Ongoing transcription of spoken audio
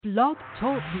Blog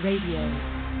Talk Radio.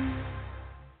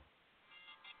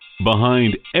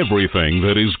 Behind everything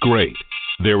that is great,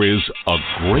 there is a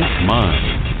great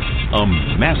mind, a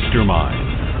mastermind.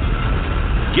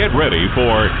 Get ready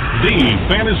for the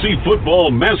Fantasy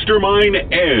Football Mastermind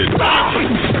Edge,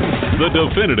 the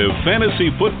definitive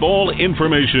fantasy football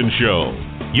information show.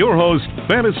 Your host,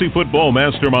 Fantasy Football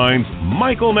Mastermind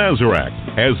Michael Nazarek,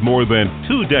 has more than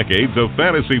 2 decades of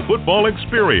fantasy football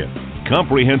experience,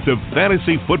 comprehensive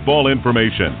fantasy football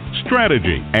information,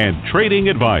 strategy, and trading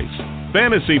advice,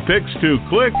 fantasy picks to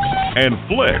click and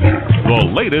flick, the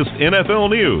latest NFL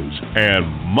news, and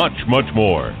much, much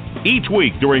more. Each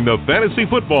week during the fantasy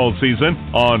football season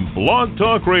on Blog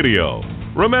Talk Radio.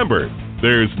 Remember,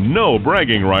 there's no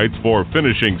bragging rights for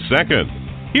finishing second.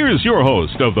 Here's your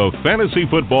host of the Fantasy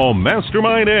Football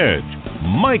Mastermind Edge,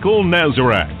 Michael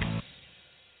Nazarek.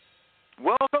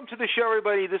 Welcome to the show,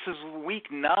 everybody. This is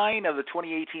week 9 of the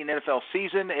 2018 NFL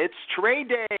season. It's trade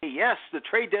day. Yes, the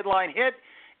trade deadline hit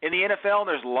in the NFL.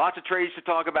 There's lots of trades to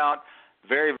talk about.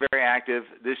 Very, very active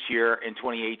this year in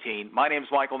 2018. My name is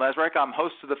Michael Nazarek. I'm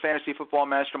host of the Fantasy Football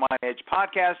Mastermind Edge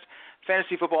podcast.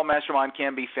 Fantasy Football Mastermind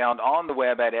can be found on the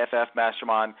web at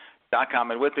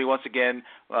ffmastermind.com. And with me once again,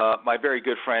 my very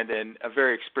good friend and a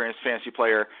very experienced fantasy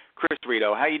player, Chris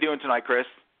Rito. How you doing tonight, Chris?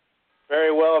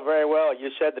 Very well, very well.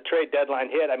 You said the trade deadline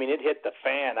hit. I mean, it hit the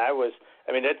fan.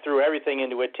 It threw everything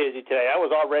into a tizzy today. I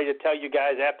was all ready to tell you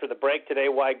guys after the break today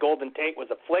why Golden Tate was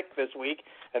a flick this week,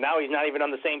 and now he's not even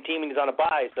on the same team and he's on a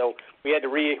bye. So we had to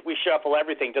reshuffle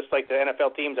everything, just like the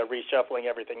NFL teams are reshuffling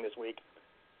everything this week.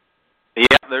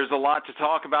 Yeah, there's a lot to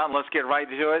talk about, and let's get right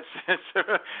to it.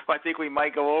 I think we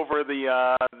might go over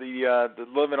the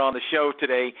limit on the show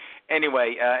today.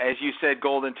 Anyway, as you said,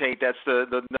 Golden Tate, that's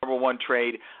the number one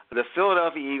trade. The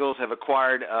Philadelphia Eagles have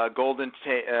acquired Golden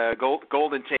Tate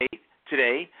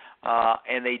today,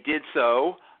 and they did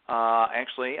so.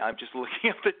 Actually, I'm just looking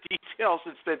at the details.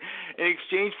 It's been in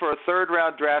exchange for a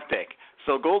third-round draft pick.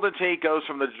 So Golden Tate goes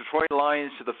from the Detroit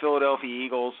Lions to the Philadelphia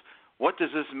Eagles. What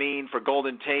does this mean for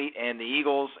Golden Tate and the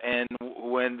Eagles, and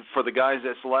for the guys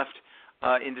that's left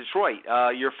in Detroit?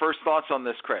 Your first thoughts on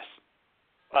this, Chris?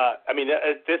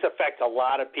 This affects a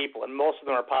lot of people, and most of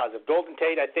them are positive. Golden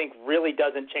Tate, I think, really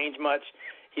doesn't change much.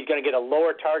 He's going to get a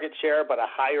lower target share, but a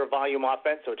higher volume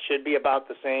offense, so it should be about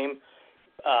the same.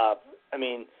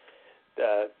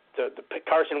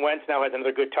 Carson Wentz now has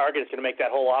another good target. It's going to make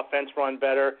that whole offense run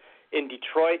better. In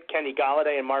Detroit, Kenny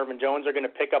Golladay and Marvin Jones are going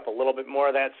to pick up a little bit more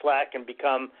of that slack and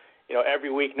become, every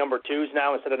week number 2s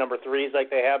now instead of number 3s like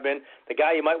they have been. The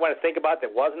guy you might want to think about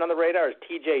that wasn't on the radar is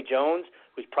T.J. Jones,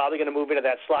 who's probably going to move into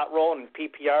that slot role. And in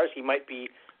PPRs, he might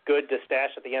be good to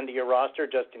stash at the end of your roster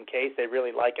just in case they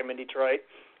really like him in Detroit.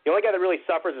 The only guy that really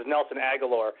suffers is Nelson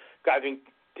Aguilar. Golden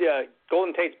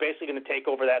Tate's basically going to take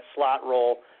over that slot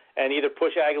role and either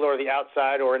push Aguilar to the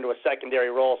outside or into a secondary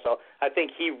role. So I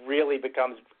think he really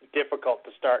becomes difficult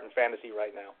to start in fantasy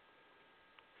right now.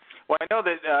 Well, I know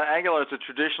that Aguilar is a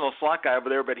traditional slot guy over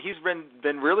there, but he's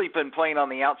been playing on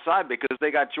the outside because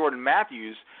they got Jordan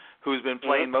Matthews, who's been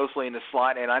playing mostly in the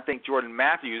slot, and I think Jordan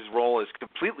Matthews' role is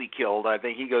completely killed. I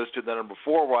think he goes to the number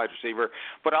 4 wide receiver,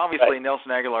 but obviously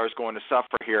Nelson Aguilar is going to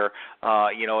suffer here,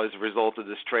 as a result of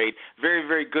this trade. Very,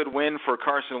 very good win for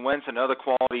Carson Wentz, another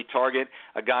quality target,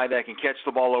 a guy that can catch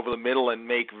the ball over the middle and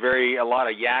make a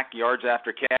lot of yards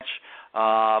after catch.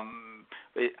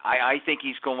 I think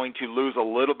he's going to lose a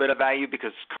little bit of value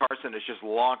because Carson is just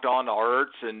locked on to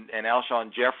Ertz and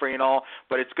Alshon Jeffrey and all,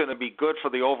 but it's going to be good for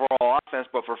the overall offense.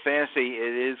 But for fantasy,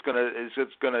 it's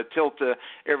going to tilt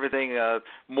everything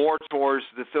more towards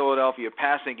the Philadelphia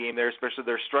passing game there, especially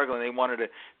they're struggling. They wanted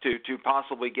to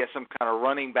possibly get some kind of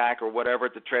running back or whatever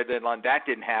at the trade deadline. That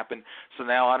didn't happen. So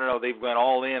now, I don't know, they've gone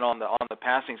all in on the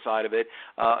passing side of it.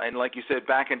 And like you said,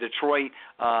 back in Detroit,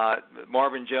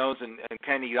 Marvin Jones and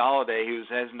Kenny Golladay, who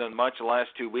hasn't done much the last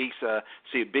 2 weeks,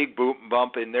 see a big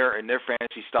bump in their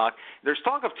fantasy stock. There's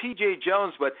talk of T.J.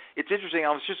 Jones, but it's interesting.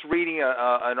 I was just reading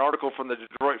an article from the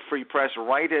Detroit Free Press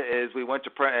right as we went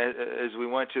to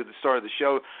the start of the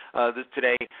show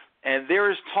today, and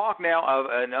there is talk now of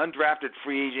an undrafted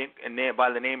free agent by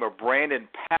the name of Brandon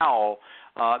Powell.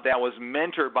 That was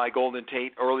mentored by Golden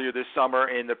Tate earlier this summer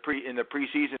in the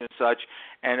preseason and such.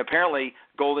 And apparently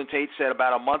Golden Tate said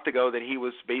about a month ago that he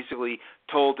was basically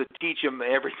told to teach him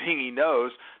everything he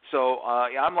knows. So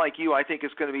I'm like you. I think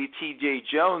it's going to be T.J.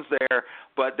 Jones there,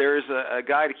 but there's a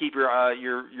guy to keep your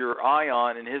eye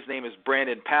on, and his name is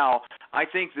Brandon Powell. I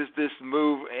think this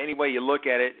move, any way you look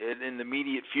at it, in the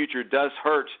immediate future does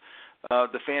hurt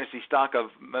the fantasy stock of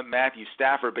Matthew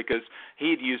Stafford because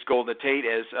he'd used Golden Tate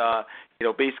as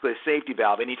basically a safety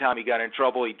valve. Anytime he got in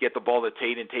trouble, he'd get the ball to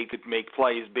Tate, and Tate could make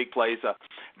plays, big plays.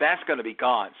 That's going to be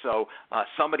gone. So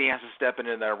somebody has to step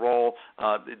into that role.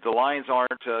 The Lions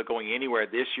aren't going anywhere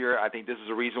this year. I think this is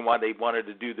the reason why they wanted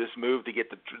to do this move to get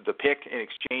the pick in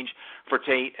exchange for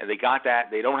Tate, and they got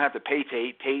that. They don't have to pay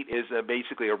Tate. Tate is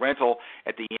basically a rental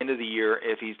at the end of the year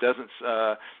if he doesn't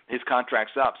his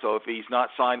contract's up. So if he's not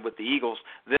signed with the Eagles,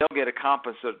 they'll get a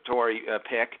compensatory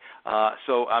pick.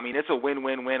 So I mean, it's a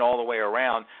win-win-win all the way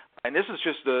around. And this is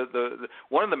just the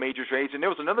one of the major trades. And there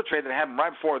was another trade that happened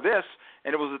right before this,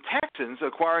 and it was the Texans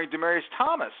acquiring Demaryius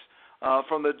Thomas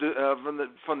from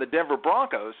the Denver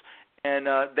Broncos, and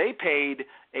they paid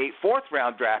a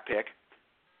 4th-round draft pick,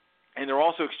 and they're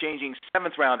also exchanging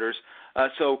 7th-rounders.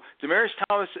 So Demaryius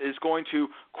Thomas is going to,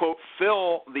 quote,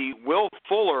 fill the Will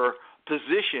Fuller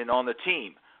position on the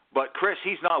team. But Chris,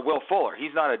 he's not Will Fuller.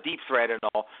 He's not a deep threat at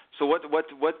all. So what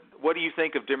do you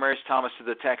think of Demaryius Thomas to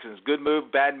the Texans? Good move,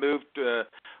 bad move,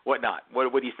 whatnot?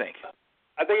 What do you think?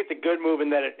 I think it's a good move in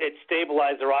that it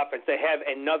stabilized their offense. They have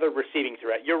another receiving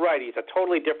threat. You're right. He's a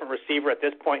totally different receiver at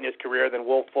this point in his career than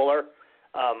Will Fuller.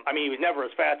 I mean, he was never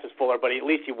as fast as Fuller, but at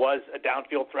least he was a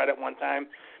downfield threat at one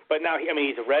time. But now,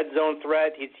 he's a red zone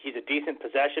threat. He's a decent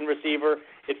possession receiver.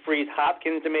 It frees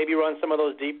Hopkins to maybe run some of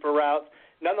those deeper routes.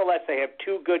 Nonetheless, they have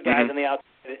 2 good guys on the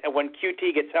outside. And when QT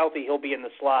gets healthy, he'll be in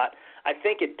the slot. I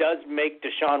think it does make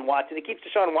Deshaun Watson. It keeps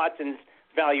Deshaun Watson's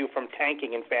value from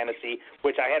tanking in fantasy,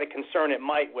 which I had a concern it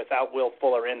might without Will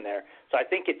Fuller in there. So I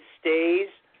think it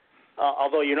stays.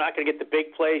 Although you're not going to get the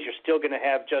big plays, you're still going to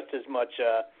have just as much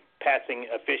passing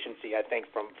efficiency, I think,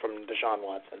 from Deshaun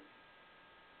Watson.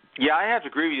 Yeah, I have to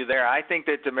agree with you there. I think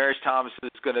that Demaryius Thomas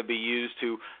is going to be used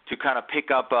to kind of pick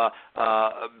up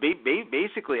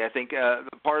basically, I think,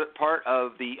 part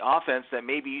of the offense that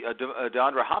maybe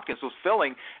DeAndre Hopkins was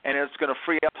filling, and it's going to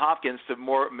free up Hopkins to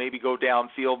maybe go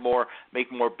downfield more,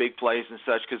 make more big plays and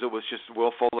such, because it was just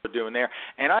Will Fuller doing there.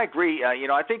 And I agree.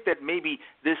 I think that maybe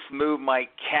this move might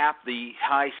cap the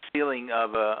high ceiling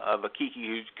of a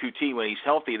Kiki Kuti when he's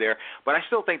healthy there, but I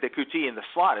still think that Kuti in the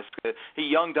slot is good. He's a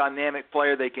young, dynamic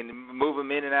player. They can move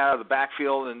him in and out of the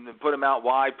backfield and put him out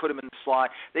wide, put him in the slot.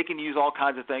 They can use all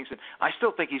kinds of things, and I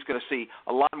still think he's going to see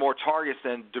a lot more targets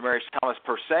than Demaryius Thomas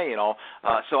per se and all.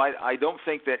 So I don't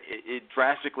think that it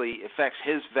drastically affects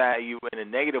his value in a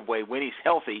negative way when he's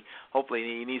healthy. Hopefully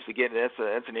he needs to get –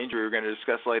 that's an injury we're going to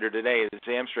discuss later today, his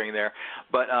hamstring there.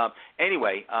 But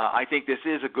anyway, I think this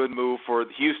is a good move for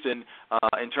Houston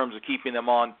in terms of keeping them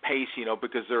on pace,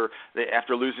 because they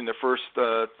after losing their first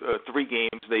 3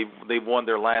 games, they've won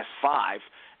their last 5.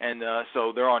 And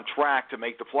so they're on track to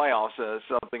make the playoffs,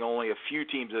 something only a few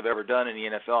teams have ever done in the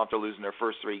NFL after losing their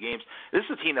first 3 games. This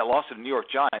is a team that lost to the New York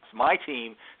Giants. My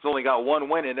team has only got 1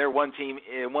 win, and their one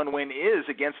win is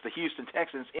against the Houston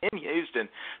Texans in Houston.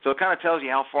 So it kind of tells you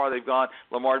how far they've gone.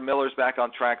 Lamar Miller's back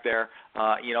on track there,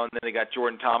 and then they got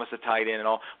Jordan Thomas, a tight end and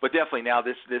all. But definitely now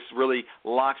this really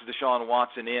locks Deshaun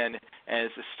Watson in, and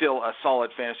it's still a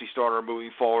solid fantasy starter moving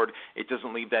forward. It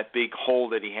doesn't leave that big hole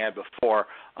that he had before.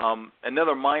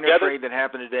 Another minor trade that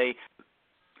happened today.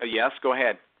 Yes, go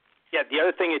ahead. Yeah, the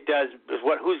other thing it does is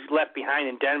who's left behind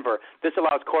in Denver. This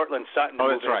allows Cortland Sutton to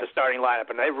move into the starting lineup,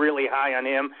 and they're really high on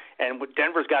him. And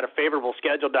Denver's got a favorable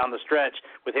schedule down the stretch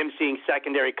with him seeing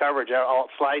secondary coverage,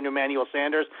 sliding to Emmanuel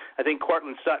Sanders. I think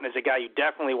Cortland Sutton is a guy you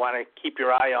definitely want to keep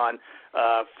your eye on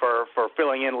for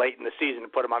filling in late in the season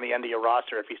and put him on the end of your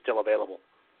roster if he's still available.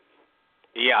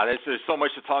 Yeah, there's so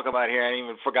much to talk about here. I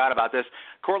even forgot about this.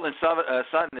 Cortland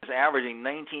Sutton is averaging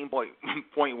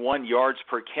 19.1 yards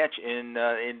per catch in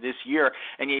this year,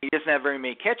 and he doesn't have very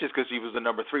many catches because he was the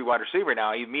number 3 wide receiver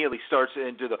now. He immediately fills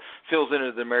into the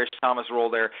Demaryius Thomas role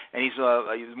there, and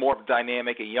he's more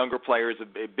dynamic, a younger player, is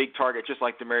a big target just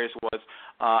like Demaryius was,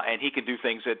 and he can do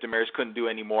things that Demaryius couldn't do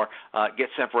anymore, get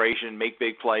separation, make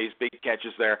big plays, big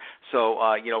catches there.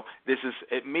 So, this is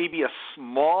it may be a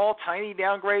small, tiny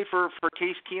downgrade for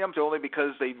Case Keenum, only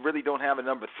because they really don't have a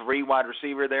number 3 wide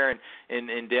receiver there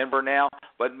in Denver now.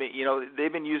 But,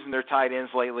 they've been using their tight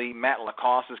ends lately. Matt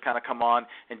Lacoste has kind of come on,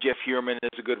 and Jeff Heuerman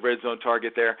is a good red zone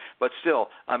target there. But still,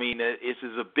 this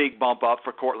is a big bump up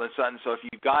for Cortland Sutton. So if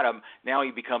you've got him, now he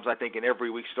becomes, I think, an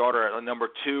every week starter at number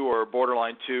 2 or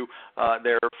borderline 2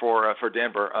 there for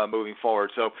Denver moving forward.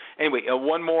 So anyway,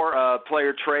 one more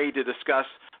player trade to discuss.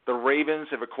 The Ravens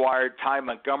have acquired Ty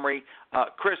Montgomery.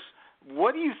 Chris,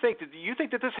 what do you think? Do you think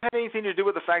that this had anything to do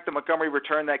with the fact that Montgomery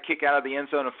returned that kick out of the end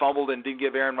zone and fumbled and didn't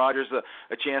give Aaron Rodgers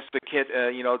a chance to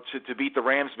to beat the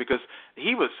Rams, because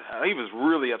he was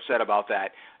really upset about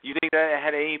that? Do you think that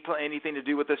had anything to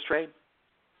do with this trade?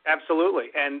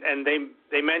 Absolutely, and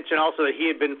they mentioned also that he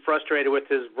had been frustrated with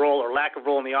his role or lack of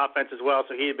role in the offense as well,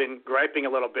 so he had been griping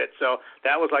a little bit. So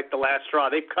that was like the last straw.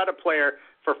 They've cut a player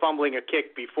for fumbling a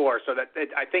kick before, so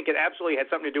I think it absolutely had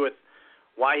something to do with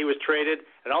why he was traded.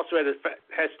 It also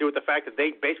has to do with the fact that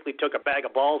they basically took a bag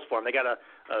of balls for him. They got a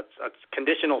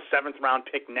conditional 7th-round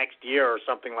pick next year or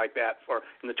something like that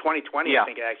in the 2020, I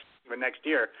think, actually, even next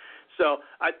year. So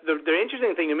the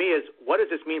interesting thing to me is, what does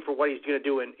this mean for what he's going to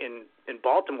do in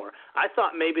Baltimore? I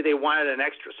thought maybe they wanted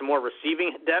some more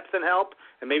receiving depth and help,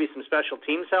 and maybe some special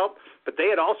teams help, but they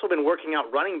had also been working out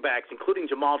running backs, including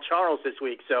Jamal Charles this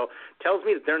week. So it tells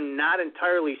me that they're not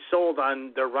entirely sold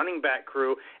on their running back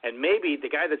crew, and maybe the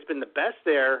guy that's been the best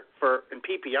there in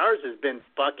PPRs has been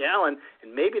Buck Allen,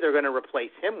 and maybe they're going to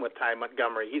replace him with Ty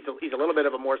Montgomery. He's a little bit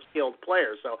of a more skilled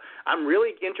player. So I'm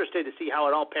really interested to see how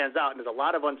it all pans out, and there's a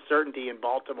lot of uncertainty in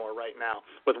Baltimore right now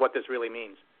with what this really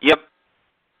means. Yep.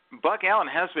 Buck Allen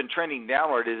has been trending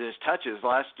downward in his touches.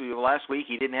 Last week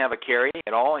he didn't have a carry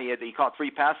at all. He caught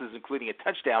 3 passes, including a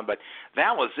touchdown, but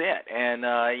that was it. And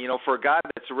for a guy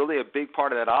that's really a big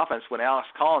part of that offense, when Alex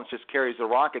Collins just carries the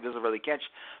rock, it doesn't really catch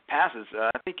passes.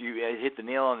 I think you hit the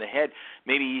nail on the head.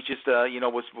 Maybe he just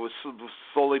was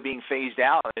slowly being phased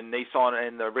out, and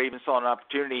the Ravens saw an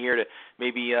opportunity here to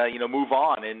maybe move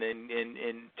on and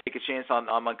take a chance on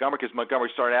Montgomery, because Montgomery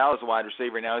started out as a wide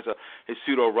receiver, now he's his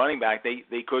pseudo running back. They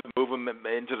could move him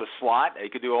into the slot. They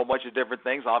could do a whole bunch of different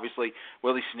things. Obviously,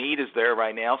 Willie Snead is there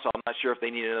right now, so I'm not sure if they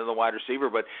need another wide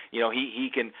receiver, but he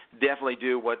can definitely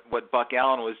do what Buck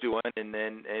Allen was doing,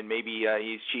 and maybe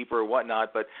he's cheaper or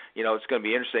whatnot. But it's going to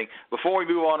be interesting. Before we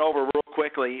move on over real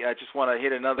quickly, I just want to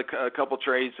hit another couple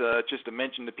trades just to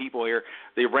mention to people here.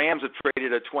 The Rams have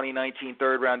traded a 2019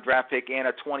 third-round draft pick and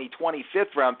a 2020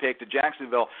 fifth-round pick to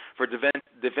Jacksonville for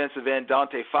defensive end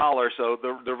Dante Fowler. So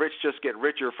the rich just get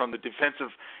richer from the defensive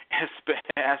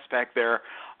aspect there.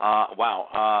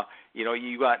 Wow.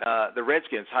 You got the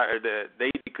Redskins.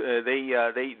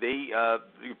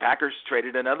 The Packers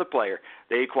traded another player.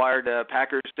 They acquired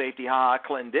Packers safety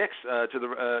Clinton Dix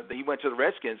he went to the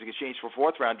Redskins in exchange for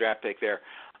 4th-round draft pick there.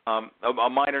 A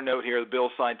minor note here, the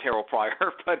Bills signed Terrell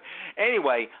Pryor. But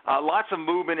anyway, lots of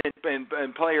movement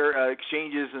and player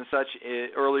exchanges and such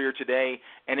earlier today.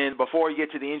 And then before you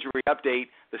get to the injury update,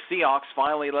 the Seahawks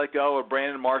finally let go of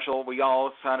Brandon Marshall. We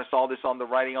all kind of saw this on the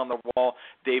writing on the wall.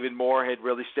 David Moore had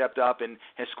really stepped up and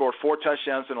has scored 4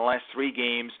 touchdowns in the last 3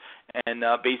 games, and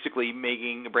basically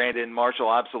making Brandon Marshall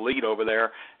obsolete over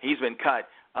there. He's been cut.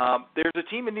 There's a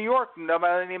team in New York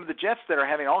by the name of the Jets that are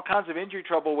having all kinds of injury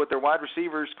trouble with their wide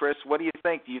receivers. Chris, what do you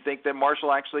think? Do you think that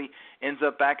Marshall actually ends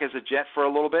up back as a Jet for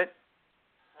a little bit?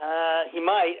 He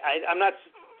might. I'm not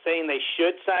saying they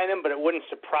should sign him, but it wouldn't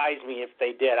surprise me if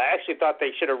they did. I actually thought they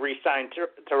should have re-signed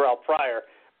Terrell Pryor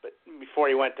before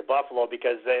he went to Buffalo,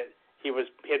 because he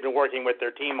had been working with their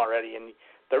team already, and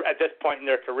at this point in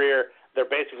their career, they're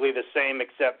basically the same,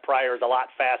 except Pryor's a lot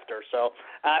faster. So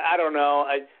I don't know.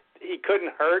 He couldn't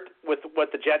hurt with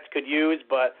what the Jets could use,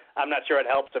 but I'm not sure it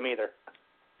helps them either.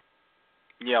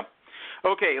 Yeah.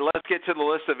 Okay, let's get to the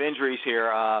list of injuries here.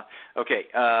 Up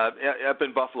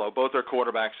in Buffalo, both their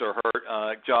quarterbacks are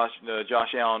hurt.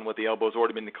 Josh Allen with the elbow has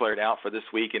already been declared out for this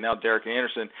week, and now Derek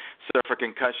Anderson suffered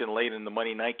concussion late in the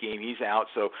Monday night game. He's out,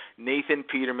 so Nathan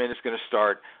Peterman is going to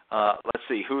start. Let's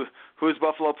see, who's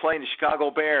Buffalo playing? The Chicago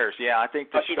Bears. Yeah, I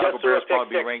think the Chicago Bears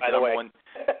probably be ranked number 1.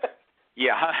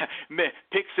 Yeah,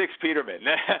 pick 6 Peterman.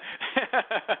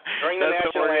 During the That's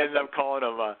national what we anthem. end up calling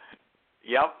him.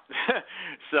 Yep.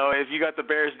 So if you got the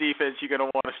Bears defense, you're going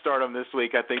to want to start them this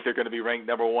week. I think they're going to be ranked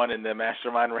number 1 in the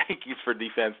Mastermind rankings for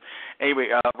defense. Anyway,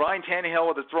 Ryan Tannehill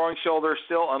with a throwing shoulder,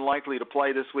 still unlikely to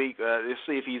play this week. We'll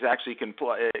see if he's actually can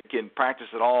practice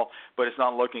at all, but it's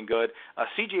not looking good.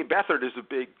 C.J. Beathard is a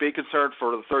big concern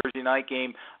for the Thursday night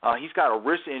game. He's got a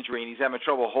wrist injury, and he's having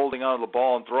trouble holding on to the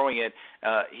ball and throwing it.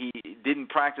 He didn't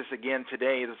practice again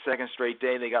today, the second straight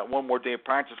day. They got one more day of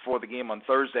practice before the game on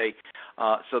Thursday,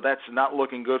 so that's not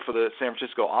looking good for the San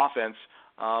Francisco offense.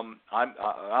 I'm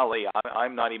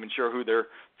not even sure who their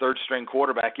third-string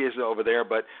quarterback is over there,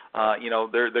 but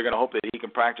they're going to hope that he can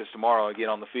practice tomorrow and get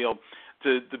on the field.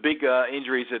 The big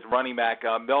injuries at running back,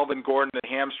 Melvin Gordon, the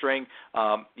hamstring.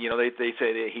 They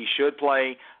say that he should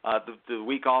play. The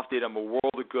week off did him a world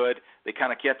of good. They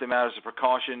kind of kept him out as a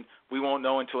precaution. We won't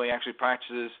know until he actually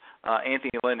practices.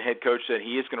 Anthony Lynn, head coach, said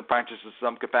he is going to practice in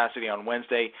some capacity on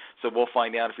Wednesday, so we'll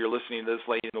find out. If you're listening to this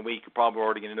late in the week, you're probably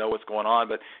already going to know what's going on.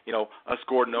 But, us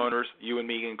Gordon owners, you and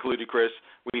me included, Chris,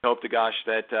 we hope to gosh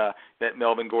that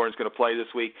Melvin Gordon's going to play this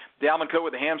week. Dalvin Cook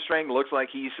with the hamstring, looks like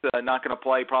he's not going to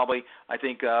play probably. I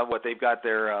think they've got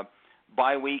their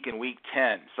bye week in Week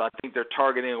 10. So I think they're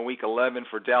targeting a Week 11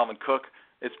 for Dalvin Cook.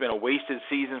 It's been a wasted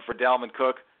season for Dalvin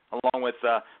Cook, along with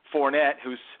Fournette,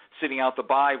 who's sitting out the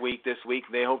bye week this week.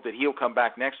 They hope that he'll come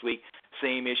back next week.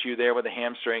 Same issue there with the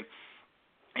hamstring.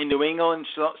 In New England,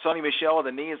 Sonny Michel,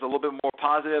 the knee is a little bit more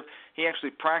positive. He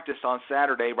actually practiced on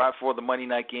Saturday right before the Monday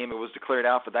night game. It was declared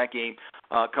out for that game,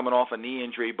 coming off a knee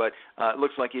injury. But it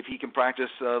looks like if he can practice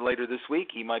later this week,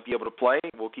 he might be able to play.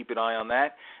 We'll keep an eye on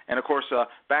that. And, of course,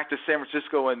 back to San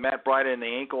Francisco and Matt Breida and the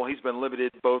ankle. He's been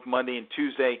limited both Monday and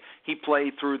Tuesday. He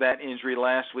played through that injury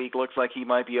last week. Looks like he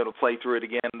might be able to play through it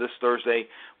again this Thursday.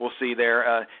 We'll see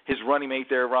there. His running mate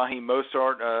there, Raheem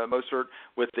Mostert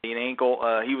with the ankle,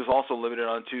 he was also limited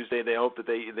on Tuesday. They hope that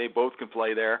they both can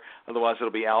play there. Otherwise, it'll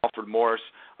be Alfred Morris.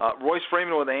 Royce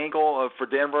Freeman with an ankle for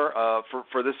Denver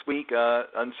for this week.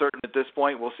 Uncertain at this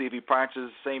point. We'll see if he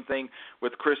practices. Same thing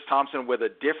with Chris Thompson with a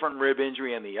different rib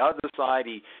injury on the other side.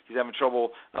 He's having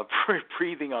trouble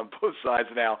breathing on both sides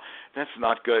now. That's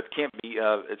not good. Can't be.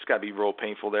 It's got to be real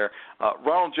painful there.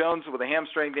 Ronald Jones with a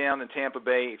hamstring down in Tampa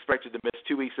Bay, expected to miss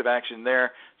 2 weeks of action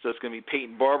there. So it's going to be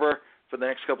Peyton Barber for the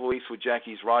next couple of weeks with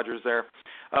Jackie Rogers there.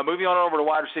 Moving on over to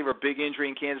wide receiver, big injury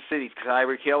in Kansas City.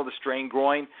 Tyreek Hill, the strained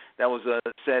groin. That was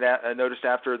noticed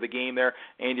after the game there.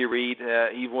 Andy Reid,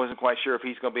 he wasn't quite sure if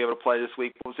he's going to be able to play this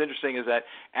week. What's interesting is that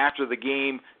after the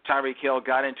game, Tyreek Hill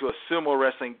got into a sumo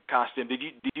wrestling costume. Did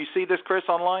you see this, Chris,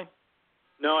 online?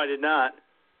 No, I did not.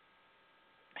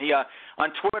 He on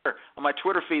Twitter, on my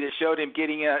Twitter feed, it showed him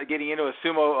getting into a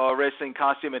sumo wrestling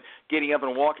costume and getting up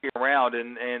and walking around.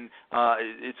 And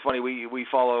it's funny, we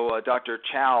follow Dr.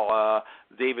 Chow,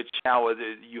 David Chow.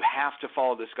 You have to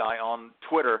follow this guy on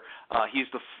Twitter. He's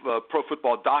the pro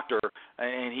football doctor,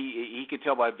 and he can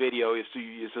tell by video if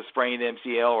it's a sprained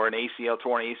MCL or an ACL,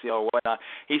 torn ACL or whatnot.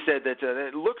 He said that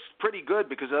it looks pretty good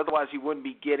because otherwise he wouldn't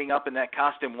be getting up in that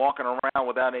costume, walking around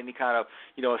without any kind of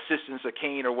assistance, a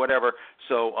cane or whatever.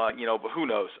 So but who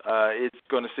knows? It's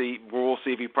going to see. We'll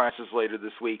see if he practices later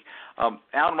this week.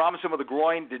 Allen Robinson with a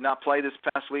groin did not play this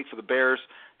past week for the Bears.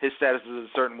 His status is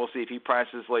uncertain. We'll see if he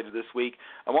practices later this week.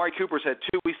 Amari Cooper's had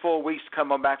 2 full weeks to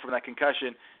come back from that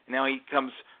concussion. And now he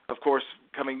comes, of course,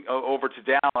 coming over to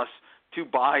Dallas, 2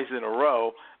 byes in a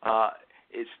row.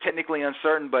 It's technically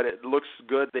uncertain, but it looks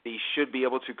good that he should be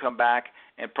able to come back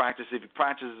and practice. If he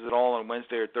practices at all on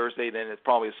Wednesday or Thursday, then it's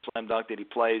probably a slam dunk that he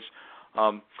plays.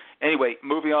 Anyway,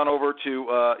 moving on over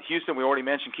to Houston, we already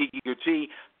mentioned Kiki Guti.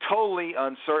 Totally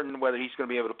uncertain whether he's going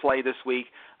to be able to play this week.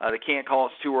 They can't call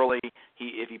it too early.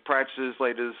 If he practices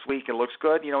later this week and looks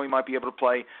good, he might be able to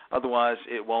play. Otherwise,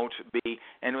 it won't be.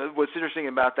 And what's interesting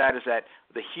about that is that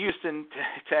the Houston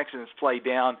Texans play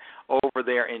down over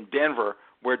there in Denver,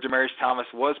 where Demaryius Thomas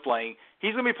was playing.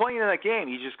 He's going to be playing in that game.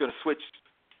 He's just going to switch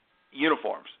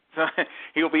uniforms.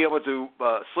 He'll be able to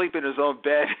sleep in his own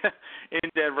bed in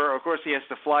Denver. Of course, he has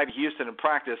to fly to Houston and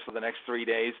practice for the next 3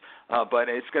 days, but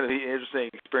it's going to be an interesting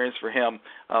experience for him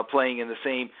playing in the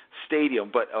same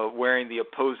stadium but wearing the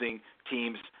opposing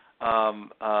team's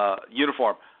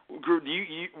uniform. What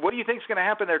do you think is going to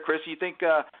happen there, Chris? Do you think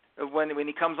when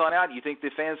he comes on out, do you think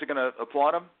the fans are going to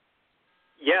applaud him?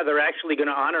 Yeah, they're actually going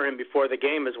to honor him before the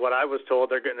game is what I was told.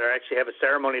 They're going to actually have a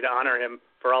ceremony to honor him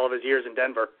for all of his years in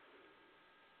Denver.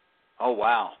 Oh,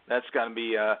 wow. That's going to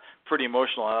be pretty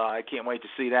emotional. I can't wait to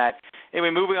see that.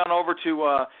 Anyway, moving on over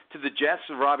to the Jets.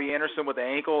 Robbie Anderson with the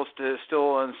ankle is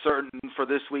still uncertain for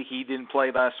this week. He didn't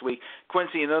play last week.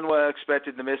 Quincy Enunwa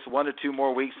expected to miss 1 to 2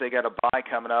 more weeks. They got a bye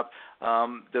coming up.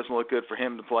 Doesn't look good for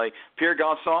him to play. Pierre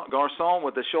Garçon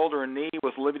with the shoulder and knee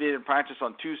was limited in practice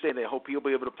on Tuesday. They hope he'll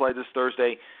be able to play this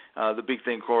Thursday. The big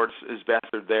thing, of course, is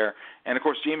Beathard there. And, of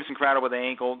course, Jamison Crowder with the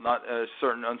ankle, not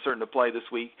uncertain to play this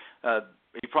week.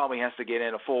 He probably has to get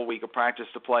in a full week of practice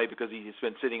to play because he's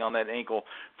been sitting on that ankle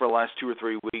for the last 2 or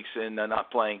 3 weeks and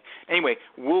not playing. Anyway,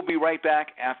 we'll be right back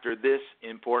after this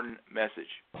important message.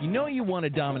 You want to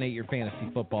dominate your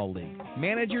fantasy football league.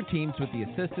 Manage your teams with the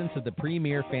assistance of the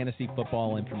premier fantasy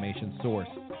football information source,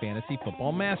 Fantasy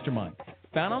Football Mastermind.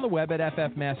 Found on the web at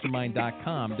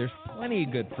ffmastermind.com, there's plenty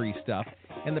of good free stuff,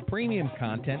 and the premium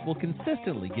content will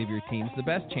consistently give your teams the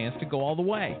best chance to go all the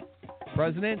way.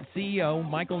 President and CEO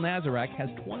Michael Nazarek has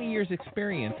 20 years'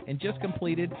 experience and just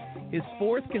completed his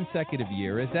 4th consecutive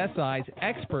year as SI's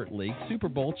Expert League Super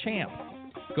Bowl champ.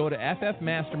 Go to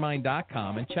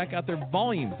ffmastermind.com and check out their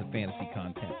volumes of fantasy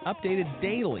content, updated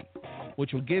daily,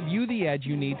 which will give you the edge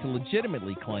you need to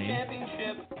legitimately claim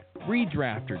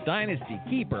Redrafter, Dynasty,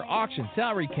 Keeper, Auction,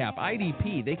 Salary Cap,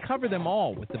 IDP. They cover them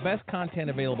all with the best content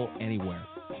available anywhere.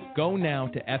 Go now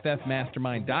to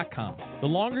ffmastermind.com. The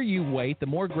longer you wait, the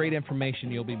more great information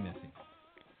you'll be missing.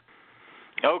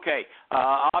 Okay.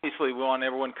 Obviously, we want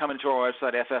everyone coming to our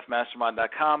website,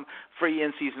 ffmastermind.com. Free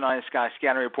in-season Eye Sky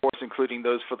scouting reports, including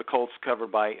those for the Colts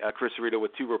covered by Chris Rito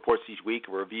with 2 reports each week,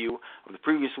 a review of the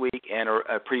previous week and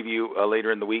a preview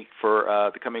later in the week for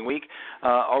the coming week.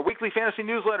 Our weekly fantasy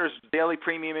newsletters, daily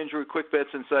premium injury, quick bits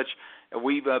and such.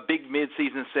 We've a big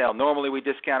mid-season sale. Normally we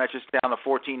discount it just down to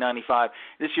 $14.95.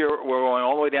 This year we're going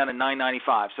all the way down to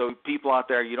 $9.95. So people out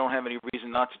there, you don't have any reason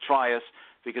not to try us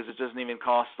because it doesn't even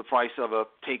cost the price of a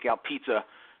takeout pizza.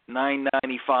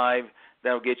 $9.95.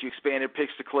 That'll get you expanded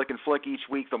picks to click and flick each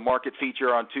week. The market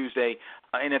feature on Tuesday,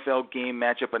 NFL game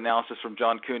matchup analysis from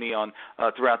John Cooney on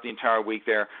throughout the entire week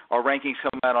there. Our rankings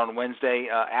come out on Wednesday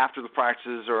after the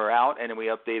practices are out, and then we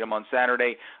update them on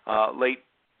Saturday. Late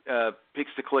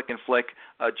picks to click and flick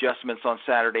adjustments on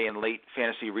Saturday and late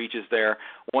fantasy reaches there.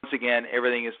 Once again,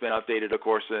 everything has been updated, of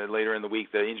course, later in the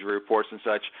week, the injury reports and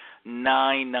such.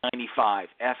 $9.95,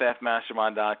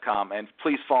 ffmastermind.com. And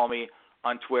please follow me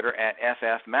on Twitter at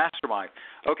ffmastermind.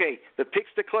 Okay, the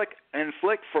picks to click and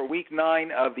flick for Week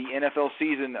 9 of the NFL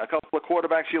season. A couple of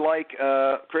quarterbacks you like,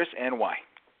 Chris, and why?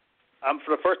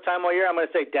 For the first time all year, I'm going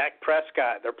to say Dak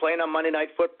Prescott. They're playing on Monday Night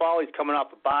Football. He's coming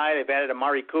off a bye. They've added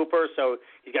Amari Cooper, so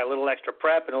he's got a little extra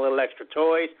prep and a little extra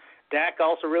toys. Dak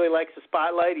also really likes the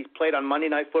spotlight. He's played on Monday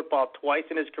Night Football twice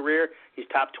in his career. He's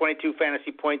top 22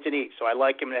 fantasy points in each, so I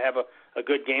like him to have a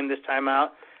good game this time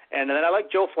out. And then I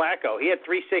like Joe Flacco. He had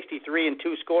 363 and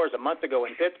 2 scores a month ago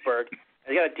in Pittsburgh.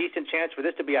 They got a decent chance for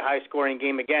this to be a high-scoring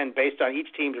game again based on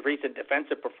each team's recent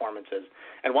defensive performances.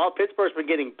 And while Pittsburgh's been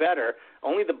getting better,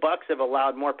 only the Bucs have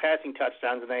allowed more passing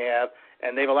touchdowns than they have,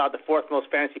 and they've allowed the 4th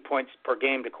most fantasy points per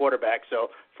game to quarterback. So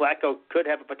Flacco could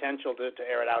have a potential to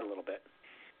air it out a little bit.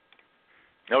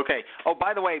 Okay. Oh,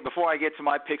 by the way, before I get to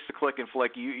my picks to click and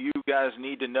flick, you guys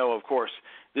need to know, of course,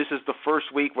 this is the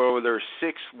first week where there's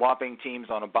 6 whopping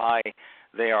teams on a bye.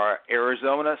 They are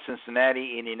Arizona,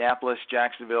 Cincinnati, Indianapolis,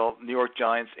 Jacksonville, New York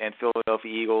Giants, and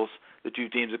Philadelphia Eagles. The 2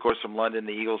 teams, of course, from London,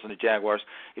 the Eagles and the Jaguars.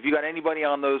 If you got anybody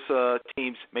on those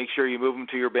teams, make sure you move them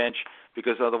to your bench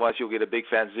because otherwise you'll get a big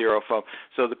fat zero from.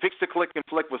 So the picks to click and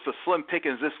flick was the slim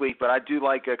pickings this week, but I do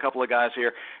like a couple of guys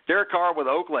here. Derek Carr with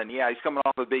Oakland. Yeah, he's coming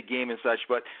off a big game and such,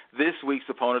 but this week's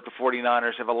opponent, the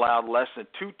 49ers, have allowed less than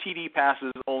 2 TD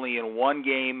passes only in 1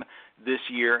 game this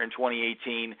year in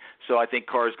 2018. So I think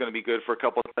Carr is going to be good for a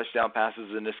couple of touchdown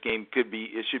passes in this game.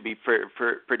 It should be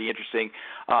pretty interesting.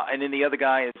 And then the other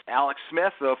guy is Alex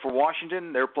Smith for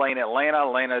Washington. They're playing Atlanta.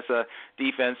 Atlanta's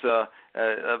defense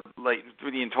like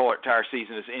through the entire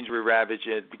season is injury ravaged,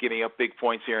 giving up big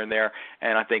points here and there.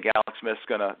 And I think Alex Smith's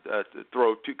going to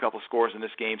throw a couple scores in this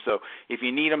game. So if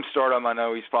you need him, start him. I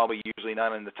know he's probably usually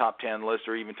not in the top 10 list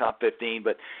or even top 15,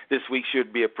 but this week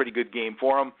should be a pretty good game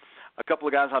for him. A couple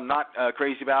of guys I'm not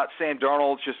crazy about. Sam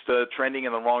Darnold's just trending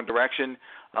in the wrong direction.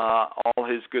 All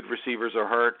his good receivers are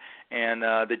hurt. And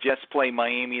the Jets play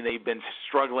Miami. They've been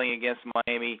struggling against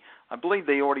Miami. I believe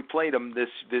they already played them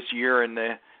this year, and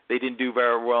they didn't do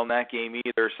very well in that game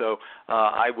either. So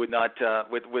I would not,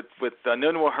 with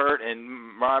Nunwa hurt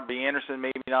and Robbie Anderson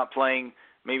maybe not playing,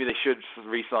 maybe they should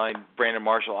re-sign Brandon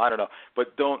Marshall. I don't know.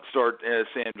 But don't start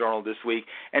Sam Darnold this week.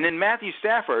 And then Matthew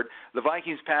Stafford, the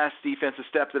Vikings pass defense has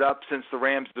stepped it up since the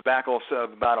Rams debacle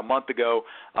of about a month ago.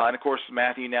 And, of course,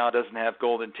 Matthew now doesn't have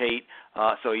Golden Tate,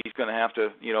 so he's going to have to,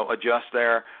 adjust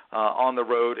there on the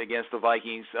road against the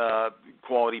Vikings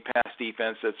quality pass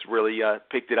defense that's really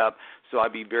picked it up. So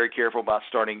I'd be very careful about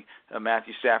starting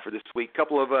Matthew Stafford this week. A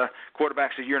couple of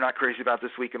quarterbacks that you're not crazy about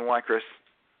this week, and why, Chris?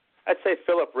 I'd say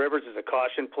Phillip Rivers is a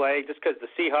caution play just because the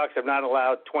Seahawks have not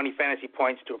allowed 20 fantasy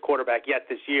points to a quarterback yet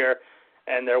this year,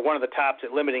 and they're one of the tops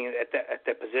at limiting it at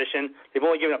that position. They've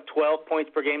only given up 12 points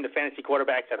per game to fantasy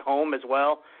quarterbacks at home as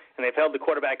well, and they've held the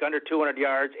quarterback under 200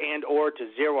 yards and or to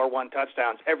 0 or 1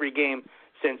 touchdowns every game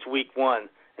since week 1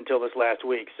 until this last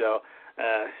week. So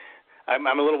I'm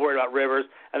a little worried about Rivers.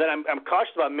 And then I'm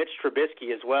cautious about Mitch Trubisky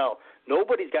as well.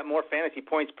 Nobody's got more fantasy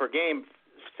points per game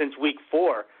since week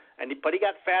 4. But he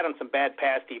got fat on some bad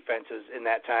pass defenses in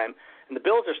that time. And the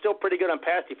Bills are still pretty good on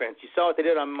pass defense. You saw what they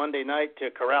did on Monday night to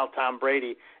corral Tom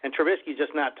Brady. And Trubisky's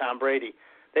just not Tom Brady.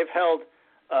 They've held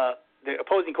the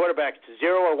opposing quarterbacks to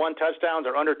 0 or 1 touchdowns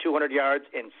or under 200 yards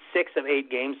in 6 of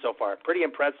 8 games so far. Pretty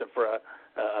impressive for a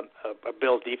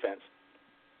Bills defense.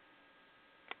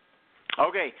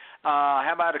 Okay.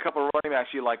 How about a couple of running backs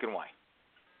you like and why?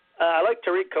 I like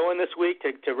Tariq Cohen this week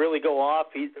to really go off.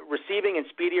 Receiving and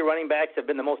speedier running backs have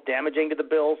been the most damaging to the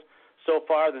Bills so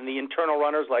far than the internal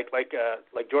runners like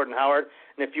Jordan Howard.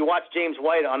 And if you watch James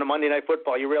White on the Monday Night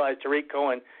Football, you realize Tariq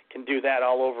Cohen can do that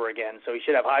all over again. So he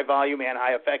should have high volume and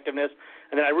high effectiveness.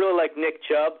 And then I really like Nick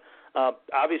Chubb.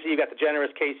 Obviously, you've got the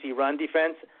generous KC run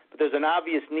defense, but there's an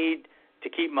obvious need to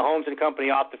keep Mahomes and company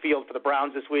off the field for the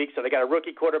Browns this week. So they got a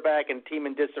rookie quarterback and team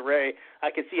in disarray. I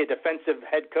could see a defensive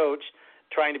head coach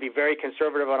trying to be very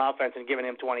conservative on offense and giving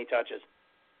him 20 touches.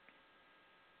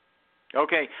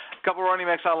 Okay, a couple of running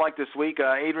backs I like this week.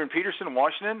 Adrian Peterson,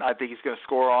 Washington. I think he's going to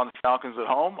score on the Falcons at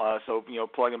home, so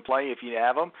plug and play if you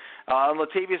have him.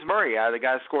 Latavius Murray, the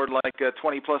guy scored like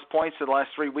 20-plus points in the last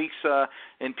 3 weeks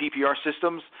in PPR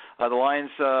systems. The Lions'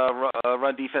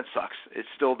 run defense sucks. It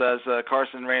still does.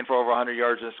 Carson ran for over 100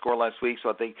 yards in a score last week, so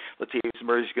I think Latavius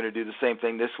Murray is going to do the same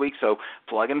thing this week, so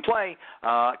plug and play.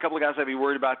 A couple of guys I'd be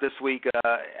worried about this week.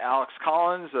 Alex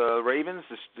Collins, Ravens.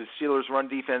 The Steelers' run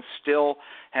defense still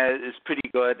is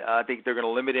pretty good. I think they're going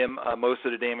to limit him. Most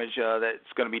of the damage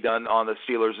that's going to be done on the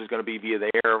Steelers is going to be via the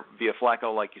air, via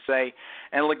Flacco, like you say.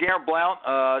 And LeGarrette Blount,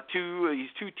 he's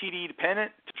too TD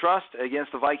dependent to trust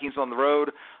against the Vikings on the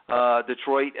road.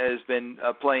 Detroit has been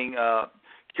playing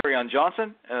Kerryon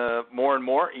Johnson more and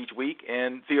more each week,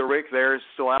 and Theo Rick there is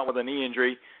still out with a knee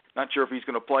injury. Not sure if he's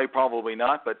going to play, probably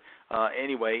not, but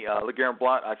anyway, LeGarrette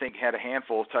Blount, I think, had a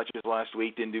handful of touches last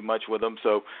week, didn't do much with them,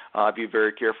 so be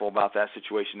very careful about that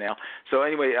situation now. So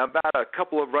anyway, about a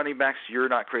couple of running backs you're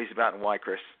not crazy about, and why,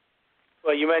 Chris?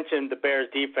 Well, you mentioned the Bears'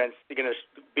 defense. They're going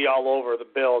to be all over the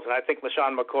Bills, and I think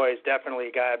LaShawn McCoy is definitely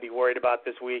a guy I'd be worried about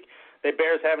this week. The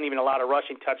Bears haven't even allowed a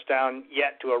rushing touchdown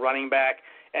yet to a running back.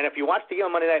 And if you watch the game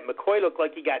on Monday night, McCoy looked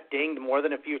like he got dinged more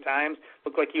than a few times.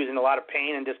 Looked like he was in a lot of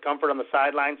pain and discomfort on the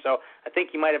sideline. So I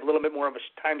think he might have a little bit more of a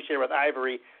timeshare with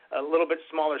Ivory, a little bit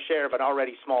smaller share of an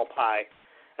already small pie.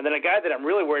 And then a guy that I'm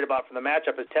really worried about from the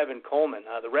matchup is Tevin Coleman.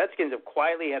 The Redskins have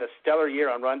quietly had a stellar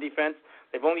year on run defense.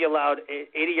 They've only allowed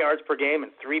 80 yards per game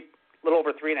and a little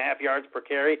over 3.5 yards per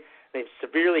carry. They've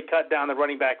severely cut down the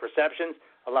running back receptions,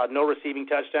 allowed no receiving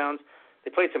touchdowns. They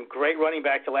played some great running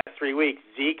backs the last 3 weeks,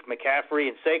 Zeke, McCaffrey,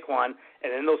 and Saquon,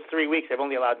 and in those 3 weeks they've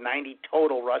only allowed 90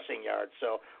 total rushing yards.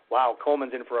 So, wow,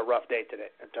 Coleman's in for a rough day today,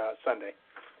 Sunday.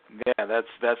 Yeah,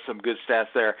 that's some good stats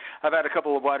there. How about a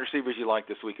couple of wide receivers you like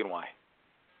this week, and why?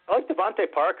 I like Devontae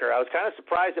Parker. I was kind of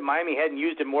surprised that Miami hadn't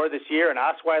used him more this year, and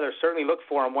Osweiler certainly looked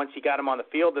for him once he got him on the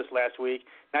field this last week.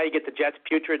 Now you get the Jets'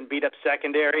 putrid and beat-up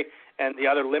secondary and the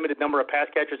other limited number of pass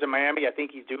catchers in Miami. I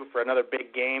think he's due for another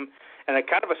big game. And a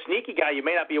kind of a sneaky guy you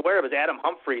may not be aware of is Adam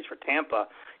Humphries for Tampa.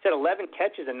 He's had 11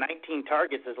 catches and 19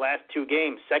 targets his last 2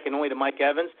 games, second only to Mike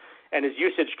Evans. And his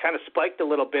usage kind of spiked a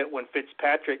little bit when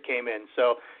Fitzpatrick came in.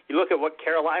 So you look at what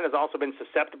Carolina's also been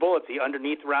susceptible. It's the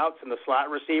underneath routes and the slot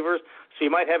receivers. So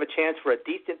you might have a chance for a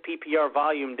decent PPR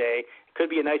volume day. It could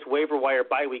be a nice waiver wire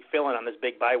bye week fill-in on this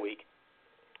big bye week.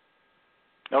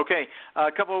 Okay,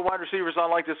 a couple of wide receivers I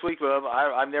like this week.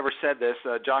 I've never said this.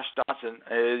 Josh Dotson,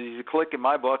 he's a click in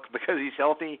my book because he's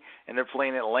healthy and they're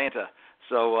playing Atlanta.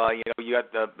 So you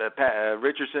got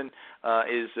Richardson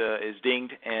is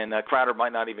dinged and Crowder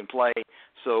might not even play.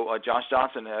 So Josh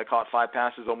Johnson caught 5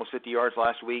 passes, almost 50 yards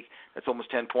last week. That's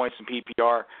almost 10 points in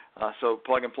PPR. So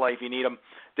plug and play if you need him.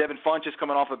 Devin Funchess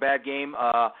coming off a bad game.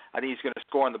 I think he's going to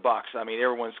score on the Bucs. I mean,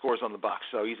 everyone scores on the Bucs,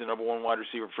 so he's the number 1 wide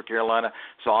receiver for Carolina.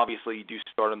 So obviously you do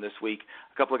start him this week.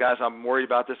 A couple of guys I'm worried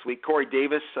about this week. Corey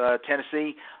Davis,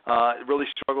 Tennessee, really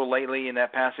struggled lately in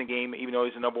that passing game, even though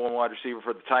he's the number 1 wide receiver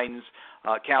for the Titans.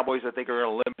 Cowboys, I think, are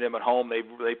going to limit him at home.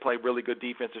 They play really good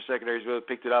defense. Their secondary's really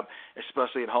picked it up,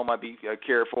 especially at home. I'd be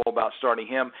careful about starting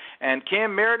him. And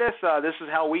Cam Meredith, this is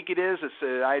how weak it is.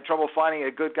 I had trouble finding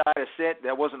a good guy to sit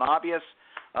that wasn't obvious.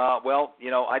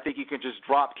 I think you can just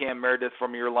drop Cam Meredith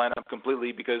from your lineup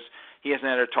completely because he hasn't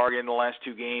had a target in the last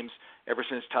 2 games. Ever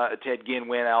since Ted Ginn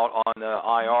went out on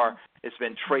IR, it's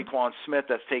been Traquan Smith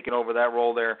that's taken over that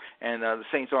role there, and the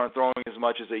Saints aren't throwing as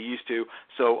much as they used to.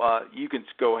 So you can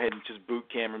go ahead and just boot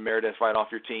Cameron Meredith right off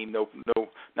your team. No,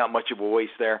 not much of a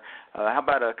waste there. How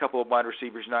about a couple of wide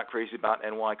receivers you're not crazy about,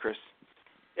 and why, Chris?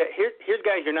 Yeah, here's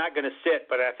guys you're not going to sit,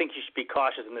 but I think you should be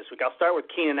cautious in this week. I'll start with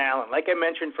Keenan Allen. Like I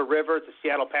mentioned for Rivers, the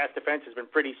Seattle pass defense has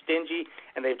been pretty stingy,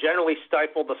 and they've generally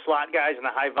stifled the slot guys and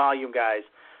the high-volume guys.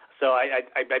 So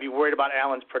I'd be worried about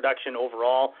Allen's production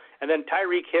overall. And then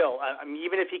Tyreek Hill,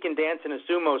 even if he can dance in a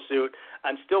sumo suit,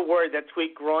 I'm still worried that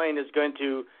tweaked groin is going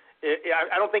to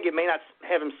I don't think it may not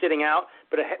have him sitting out,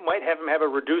 but it might have him have a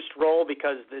reduced role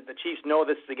because the Chiefs know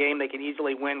this is a game they can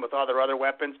easily win with all their other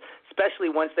weapons, especially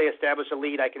once they establish a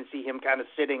lead. I can see him kind of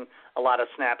sitting a lot of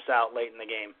snaps out late in the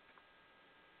game.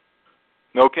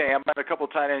 Okay, how about a couple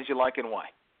of tight ends you like and why?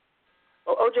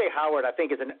 Well, O.J. Howard, I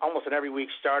think, is almost an every-week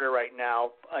starter right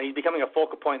now. He's becoming a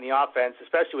focal point in the offense,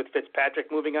 especially with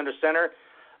Fitzpatrick moving under center.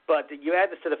 But you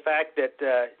add this to the fact that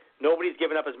nobody's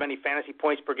given up as many fantasy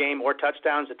points per game or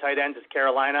touchdowns to tight ends as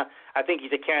Carolina. I think he's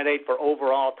a candidate for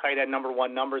overall tight end number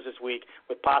 1 numbers this week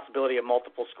with possibility of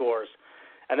multiple scores.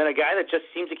 And then a guy that just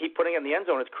seems to keep putting it in the end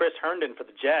zone is Chris Herndon for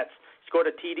the Jets. Scored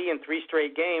a TD in 3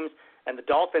 straight games, and the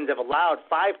Dolphins have allowed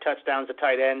 5 touchdowns to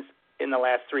tight ends in the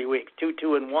last 3 weeks, 2,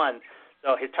 2, and 1.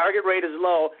 So his target rate is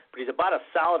low, but he's about as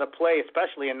solid a play,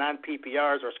 especially in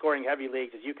non-PPRs or scoring-heavy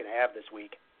leagues, as you can have this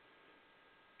week.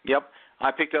 Yep. I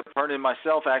picked up Herndon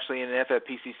myself actually in an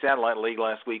FFPC Satellite League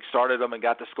last week. Started him and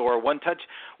got the score. One catch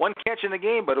in the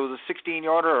game, but it was a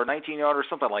 16-yarder or 19-yarder or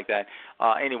something like that.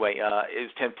 Anyway, it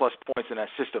was 10-plus points in that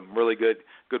system. Really good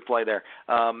play there.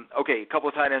 Okay, a couple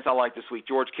of tight ends I like this week.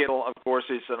 George Kittle, of course,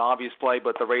 is an obvious play,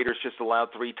 but the Raiders just allowed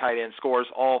 3 tight end scores.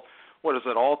 All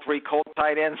 3 Colt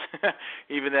tight ends,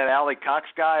 even that Alec Cox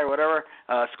guy or whatever,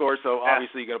 scores. So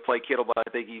obviously you're going to play Kittle, but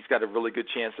I think he's got a really good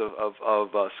chance of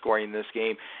scoring in this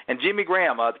game. And Jimmy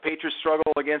Graham, the Patriots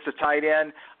struggle against the tight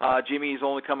end. Jimmy's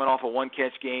only coming off a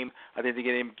 1-catch game. I think they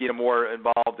get him more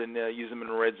involved and use him in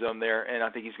the red zone there, and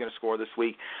I think he's going to score this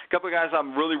week. A couple of guys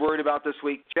I'm really worried about this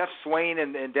week. Jeff Swain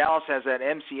in Dallas has that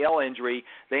MCL injury.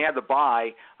 They had the bye.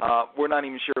 We're not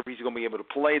even sure if he's going to be able to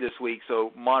play this week,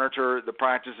 so monitor the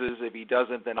practices. If he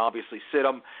doesn't, then obviously sit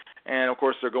him. And, of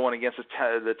course, they're going against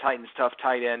the Titans' tough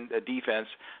tight end defense,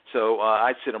 so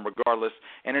I'd sit him regardless.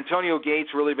 And Antonio Gates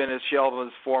really been his shell of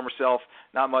his former self.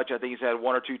 Not much. I think he's had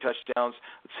 1 or 2 touchdowns.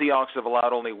 The Seahawks have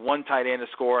allowed only 1 tight end to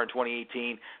score in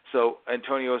 2018, so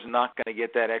Antonio is not going to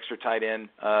get that extra tight end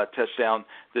touchdown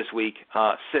this week.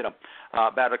 Sit him.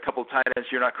 About a couple of tight ends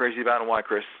you're not crazy about, and why,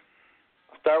 Chris?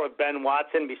 Start with Ben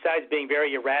Watson. Besides being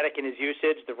very erratic in his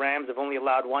usage, the Rams have only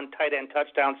allowed 1 tight end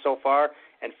touchdown so far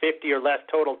and 50 or less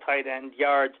total tight end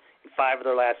yards in 5 of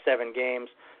their last 7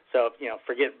 games. So,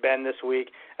 forget Ben this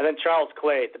week. And then Charles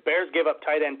Clay. The Bears give up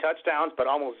tight end touchdowns, but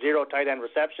almost 0 tight end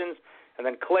receptions. And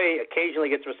then Clay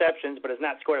occasionally gets receptions, but has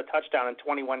not scored a touchdown in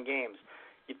 21 games.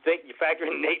 You factor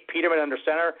in Nate Peterman under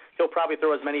center, he'll probably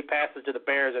throw as many passes to the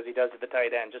Bears as he does to the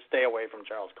tight end. Just stay away from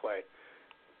Charles Clay.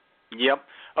 Yep.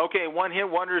 Okay, one-hit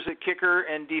wonders at kicker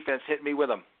and defense. Hit me with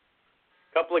them.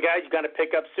 A couple of guys you've got to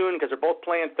pick up soon because they're both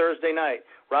playing Thursday night.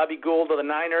 Robbie Gould of the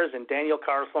Niners and Daniel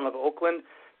Carlson of Oakland.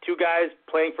 2 guys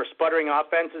playing for sputtering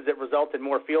offenses that result in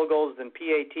more field goals than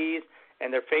PATs, and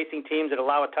they're facing teams that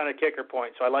allow a ton of kicker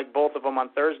points. So I like both of them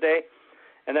on Thursday.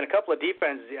 And then a couple of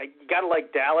defenses. You got to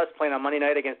like Dallas playing on Monday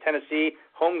night against Tennessee.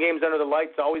 Home games under the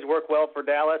lights always work well for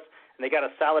Dallas. And they got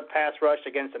a solid pass rush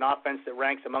against an offense that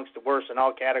ranks amongst the worst in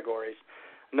all categories.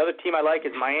 Another team I like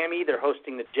is Miami. They're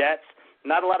hosting the Jets.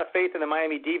 Not a lot of faith in the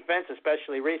Miami defense,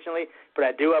 especially recently, but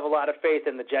I do have a lot of faith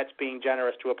in the Jets being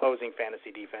generous to opposing fantasy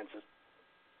defenses.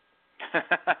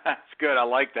 That's good. I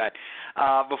like that.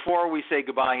 Before we say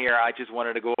goodbye here, I just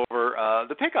wanted to go over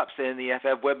the pickups in the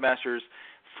FF Webmasters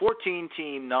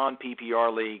 14-team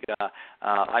non-PPR league.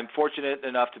 I'm fortunate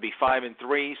enough to be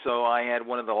 5-3, so I had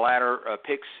one of the latter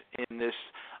picks in this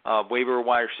waiver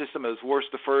wire system. It was worst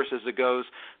to first as it goes.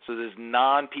 So this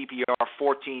non-PPR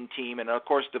 14-team, and of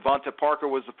course Devonta Parker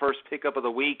was the first pickup of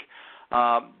the week.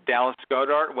 Dallas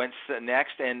Goedert went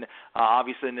next, and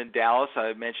obviously in Dallas,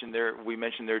 we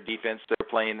mentioned their defense. They're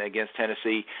playing against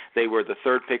Tennessee. They were the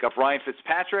 3rd pickup. Ryan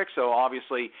Fitzpatrick, so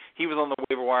obviously he was on the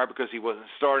waiver wire because he wasn't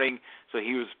starting, so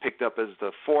he was picked up as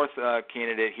the 4th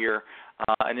candidate here.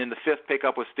 And then the 5th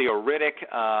pickup was Theo Riddick,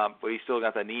 but he still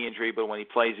got that knee injury, but when he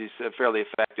plays, he's fairly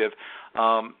effective.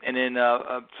 And then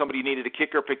somebody needed a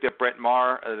kicker, picked up Brett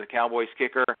Maher, the Cowboys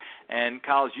kicker, and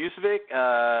Kyle Juszczyk.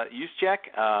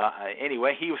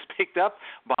 Anyway, he was picked up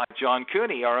by John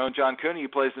Cooney, our own John Cooney, who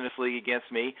plays in this league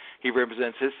against me. He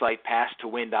represents his site,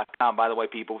 passtowin.com. By the way,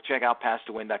 people, check out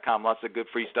passtowin.com. Lots of good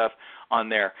free stuff on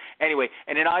there. Anyway,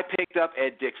 and then I picked up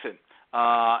Ed Dixon.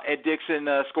 Ed Dixon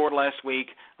scored last week.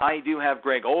 I do have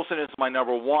Greg Olsen as my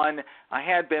number 1. I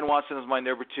had Ben Watson as my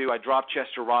number 2. I dropped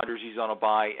Chester Rogers. He's on a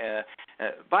bye.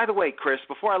 By the way, Chris,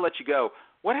 before I let you go,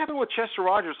 what happened with Chester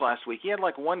Rogers last week? He had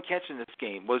like 1 catch in this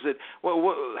game. Was it?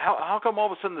 How come all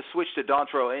of a sudden the switch to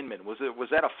Dontrell Inman? Was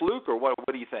that a fluke or what?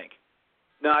 What do you think?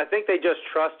 No, I think they just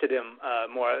trusted him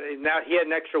more. Now he had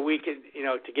an extra week,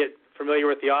 to get familiar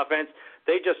with the offense.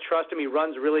 They just trust him. He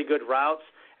runs really good routes.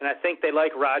 And I think they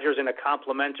like Rodgers in a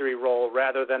complementary role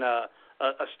rather than a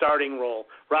starting role.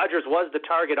 Rodgers was the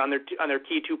target on their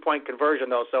key 2-point conversion,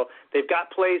 though, so they've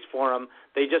got plays for him.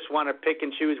 They just want to pick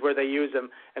and choose where they use him,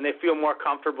 and they feel more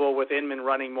comfortable with Inman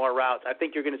running more routes. I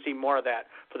think you're going to see more of that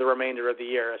for the remainder of the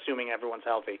year, assuming everyone's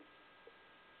healthy.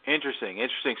 Interesting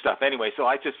stuff. Anyway, so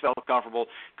I just felt comfortable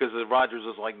because Rodgers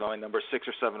was like my number 6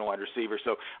 or 7 wide receiver.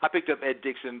 So I picked up Ed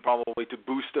Dixon probably to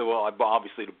boost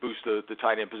the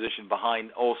tight end position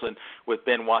behind Olsen with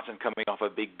Ben Watson coming off a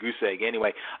big goose egg.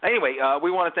 Anyway,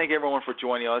 we want to thank everyone for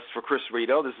joining us. For Chris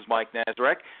Rito, this is Mike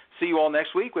Nazarek. See you all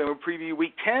next week when we preview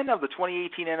Week 10 of the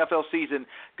 2018 NFL season.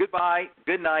 Goodbye,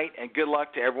 good night, and good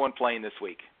luck to everyone playing this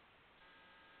week.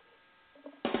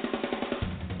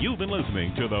 You've been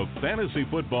listening to the Fantasy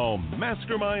Football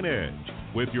Mastermind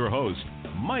Edge with your host,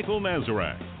 Michael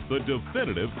Nazarek, the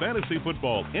definitive fantasy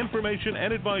football information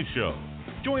and advice show.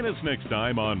 Join us next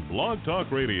time on Blog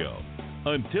Talk Radio.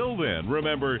 Until then,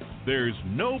 remember, there's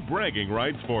no bragging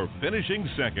rights for finishing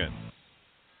second.